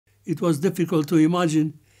It was difficult to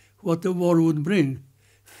imagine what the war would bring.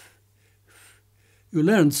 You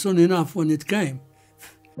learned soon enough when it came.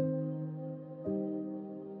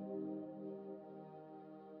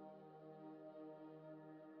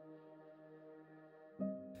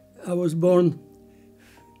 I was born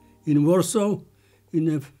in Warsaw, in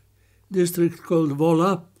a district called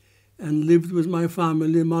Wola, and lived with my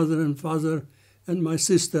family, mother and father, and my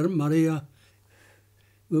sister, Maria.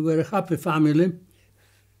 We were a happy family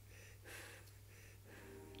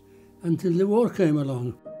until the war came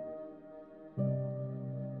along.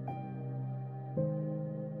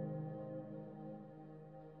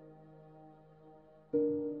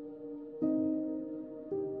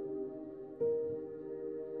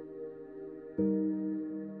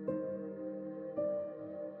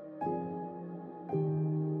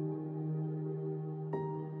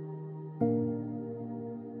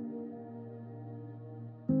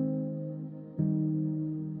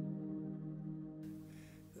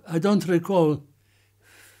 I don't recall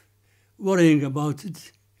worrying about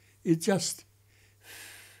it. It just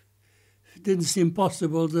didn't seem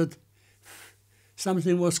possible that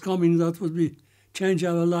something was coming that would change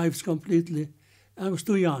our lives completely. I was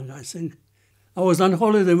too young, I think. I was on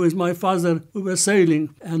holiday with my father. We were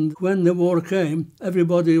sailing, and when the war came,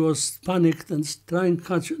 everybody was panicked and trying to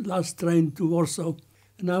catch the last train to Warsaw.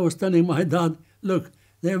 And I was telling my dad, look,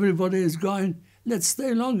 everybody is going, let's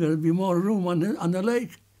stay longer, there'll be more room on the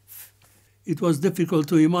lake. It was difficult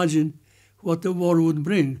to imagine what the war would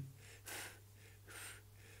bring.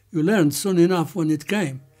 You learned soon enough when it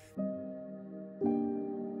came.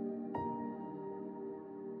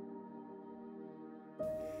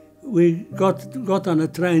 We got on a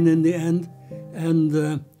train in the end,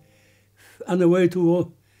 and on the way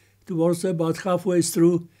to Warsaw, about halfway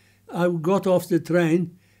through, I got off the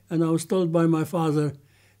train, and I was told by my father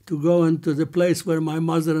to go into the place where my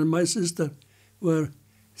mother and my sister were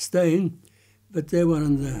staying, but they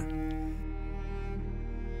weren't there.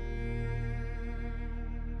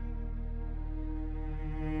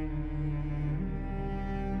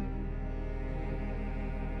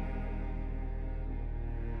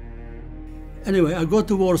 Anyway, I got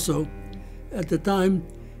to Warsaw at the time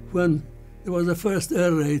when there was the first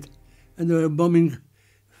air raid and they were bombing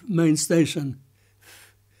main station,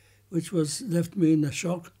 which left me in a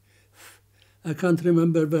shock. I can't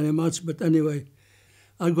remember very much, but anyway,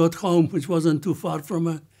 I got home, which wasn't too far from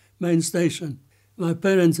a main station. My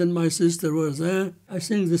parents and my sister were there. I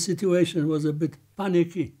think the situation was a bit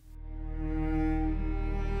panicky.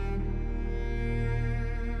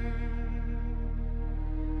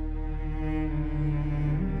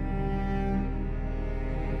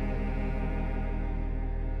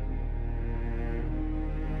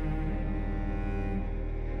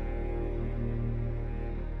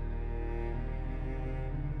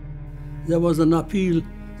 There was an appeal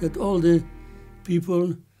that all the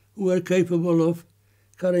people who were capable of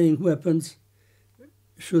carrying weapons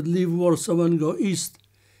should leave Warsaw and go east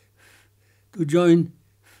to join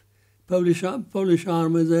Polish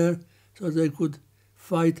army there so they could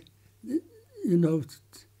fight,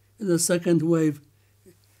 the second wave,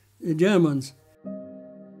 the Germans.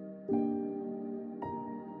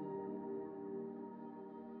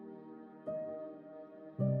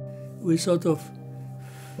 We sort of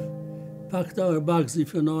packed our bags,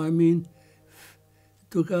 if you know what I mean,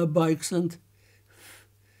 took our bikes and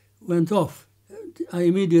went off. I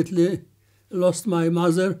immediately lost my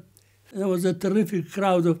mother. There was a terrific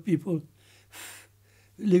crowd of people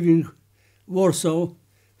leaving Warsaw.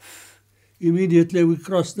 Immediately we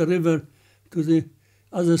crossed the river to the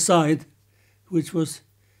other side, which was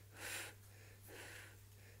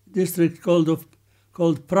a district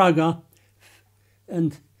called Praga,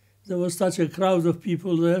 and there was such a crowd of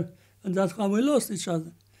people there, and that's how we lost each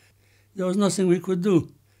other. There was nothing we could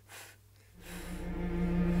do.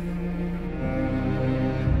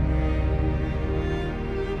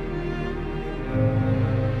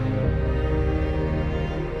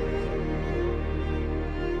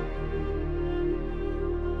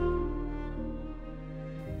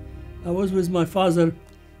 I was with my father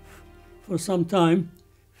for some time.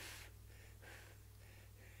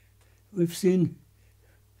 We've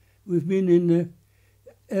been in an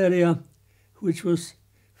area which was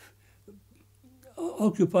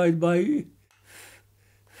occupied by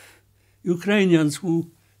Ukrainians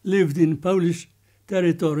who lived in Polish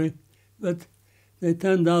territory, but they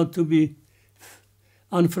turned out to be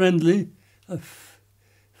unfriendly.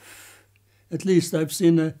 At least I've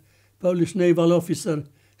seen a Polish naval officer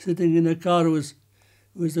sitting in a car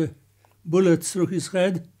with a bullet through his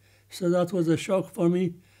head, so that was a shock for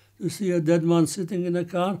me to see a dead man sitting in a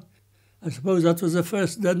car. I suppose that was the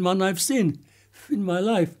first dead man I've seen in my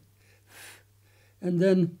life. And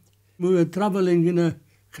then we were traveling in a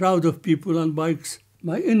crowd of people on bikes.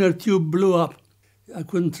 My inner tube blew up. I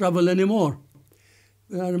couldn't travel anymore.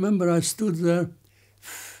 I remember I stood there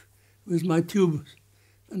with my tube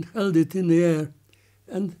and held it in the air.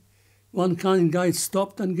 And one kind guy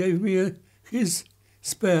stopped and gave me his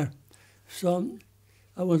spare. So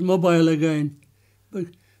I was mobile again.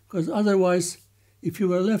 Because otherwise, if you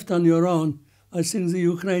were left on your own, I think the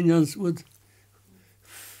Ukrainians would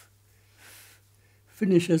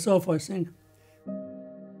finish us off, I think.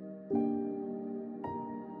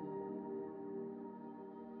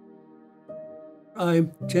 I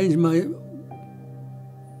changed my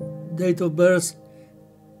date of birth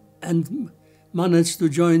and managed to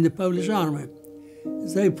join the Polish army.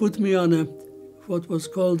 They put me on what was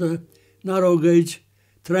called a narrow gauge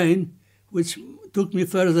train, which took me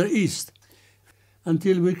further east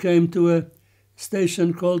until we came to a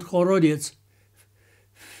station called Horodets,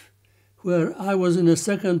 where I was in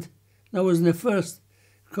the first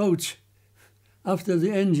coach after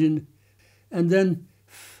the engine, and then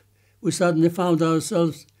we suddenly found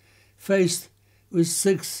ourselves faced with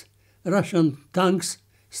 6 Russian tanks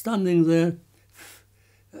standing there.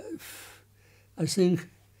 I think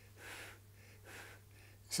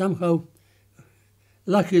somehow,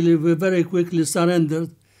 luckily, we very quickly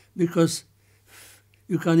surrendered, because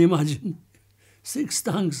you can imagine 6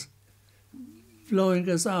 tanks blowing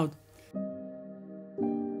us out.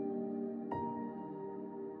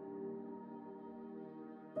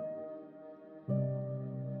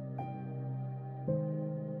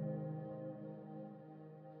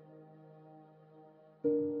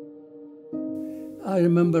 I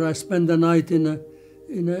remember I spent the night in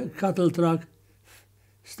a cattle truck,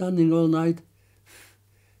 standing all night.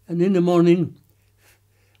 And in the morning,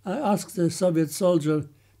 I asked the Soviet soldier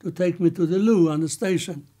to take me to the loo on the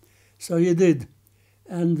station. So he did.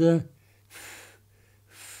 And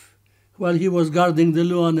while he was guarding the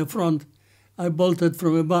loo on the front, I bolted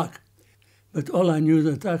from the back. But all I knew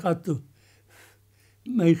that I had to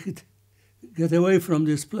get away from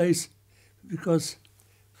this place, because,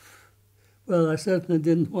 well, I certainly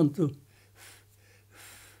didn't want to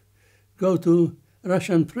go to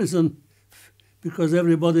Russian prison, because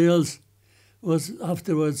everybody else was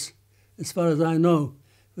afterwards, as far as I know,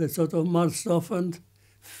 they sort of marched off, and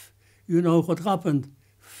you know what happened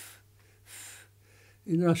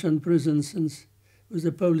in Russian prisons with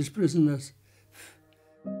the Polish prisoners.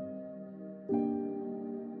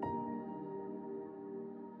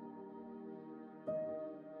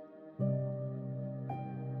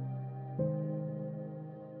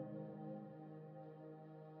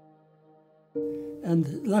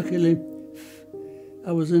 And luckily,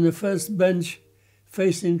 I was in the first bench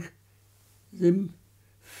facing the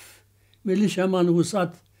militiaman who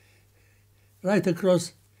sat right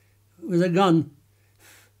across with a gun.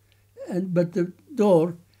 But the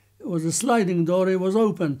door, it was a sliding door, it was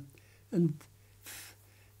open. And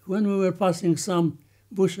when we were passing some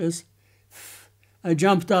bushes, I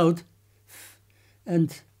jumped out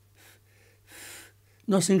and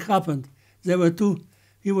nothing happened.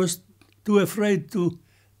 He was too afraid to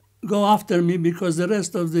go after me, because the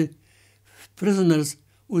rest of the prisoners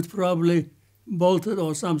would probably bolt it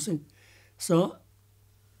or something. So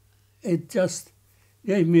it just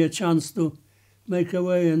gave me a chance to make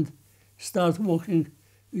away and start walking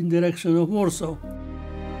in direction of Warsaw.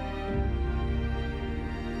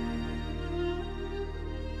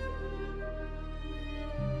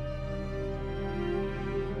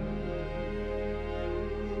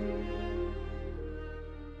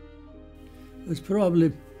 It was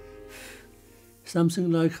probably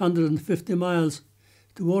something like 150 miles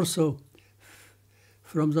to Warsaw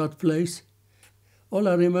from that place. All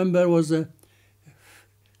I remember was the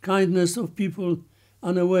kindness of people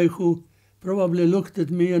on the way who probably looked at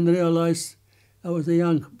me and realized I was a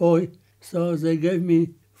young boy. So they gave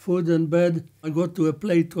me food and bed. I got to a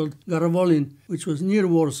place called Garwolin, which was near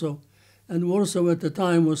Warsaw. And Warsaw at the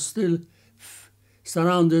time was still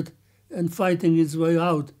surrounded and fighting its way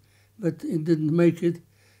out, but it didn't make it.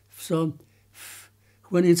 So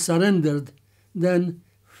when it surrendered, then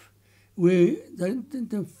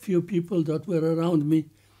the few people that were around me,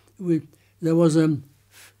 there was an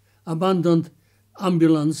abandoned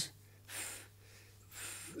ambulance,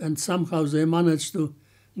 and somehow they managed to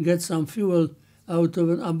get some fuel out of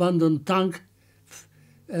an abandoned tank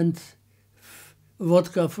and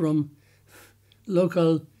vodka from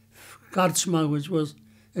local karczma, which was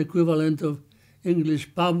equivalent of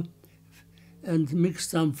English pub, and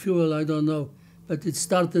mixed some fuel, I don't know, but it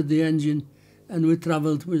started the engine, and we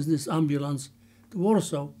traveled with this ambulance to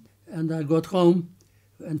Warsaw. And I got home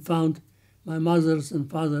and found my mother's and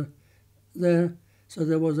father there. So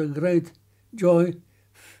there was a great joy.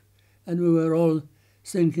 And we were all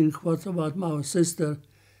thinking, what about my sister?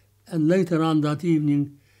 And later on that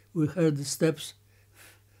evening, we heard the steps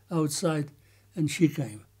outside, and she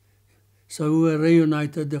came. So we were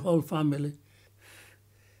reunited, the whole family.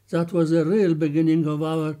 That was the real beginning of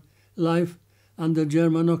our life under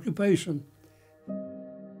German occupation.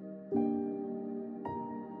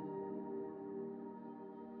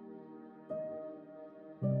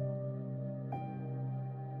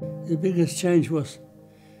 The biggest change was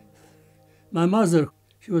my mother.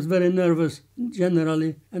 She was very nervous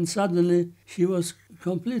generally, and suddenly she was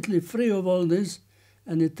completely free of all this.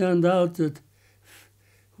 And it turned out that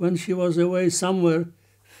when she was away somewhere,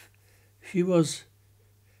 she was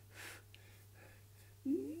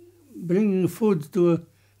bringing food to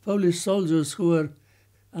Polish soldiers who were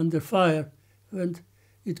under fire, and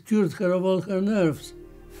it cured her of all her nerves.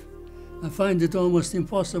 I find it almost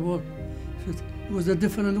impossible. It was a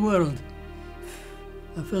different world.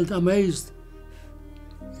 I felt amazed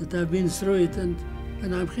that I've been through it and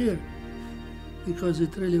I'm here, because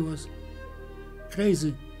it really was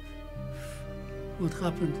crazy what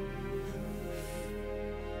happened.